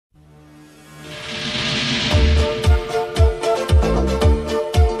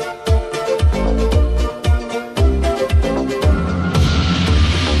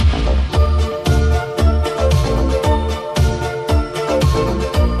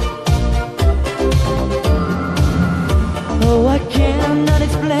Oh, I cannot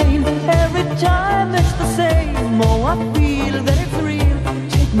explain. Every time it's the same. Oh, I feel that it's real.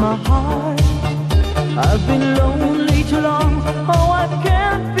 Take my heart. I've been lonely too long. Oh, I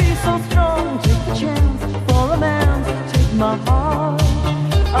can't be so strong. Take the chance for a man. Take my heart.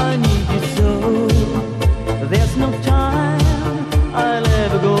 I need you so. There's no time I'll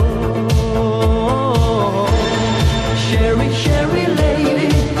ever go. Cheri, Cheri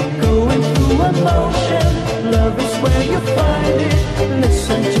Lady, going through emotion. Love is where you find it.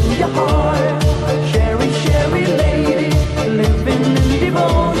 Listen to your heart. Cheri, Cheri Lady, living in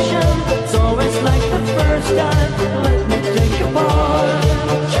devotion. It's always like the first time. Let me take your part.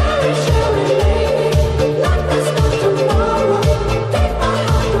 Cheri, Cheri Lady, life is not tomorrow. Take my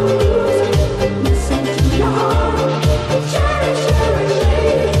heart to lose it. Listen to your heart. Cheri, Cheri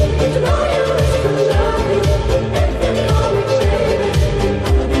Lady, to know you is to love you. If you know me, baby,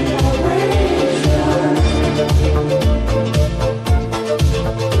 I'll be always yours.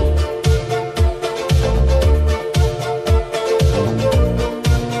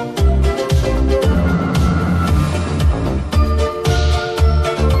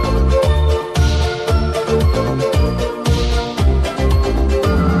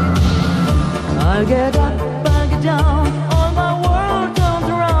 I get up, I get down, all my world turns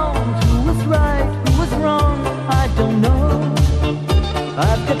around. Who is right, who is wrong, I don't know.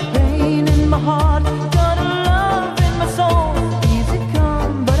 I've got pain in my heart, got a love in my soul. Easy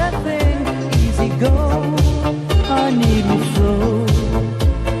come, but I think easy go. I need you so.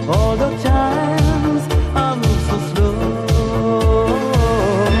 All the times I move so slow.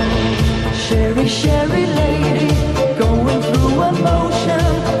 Cheri, Cheri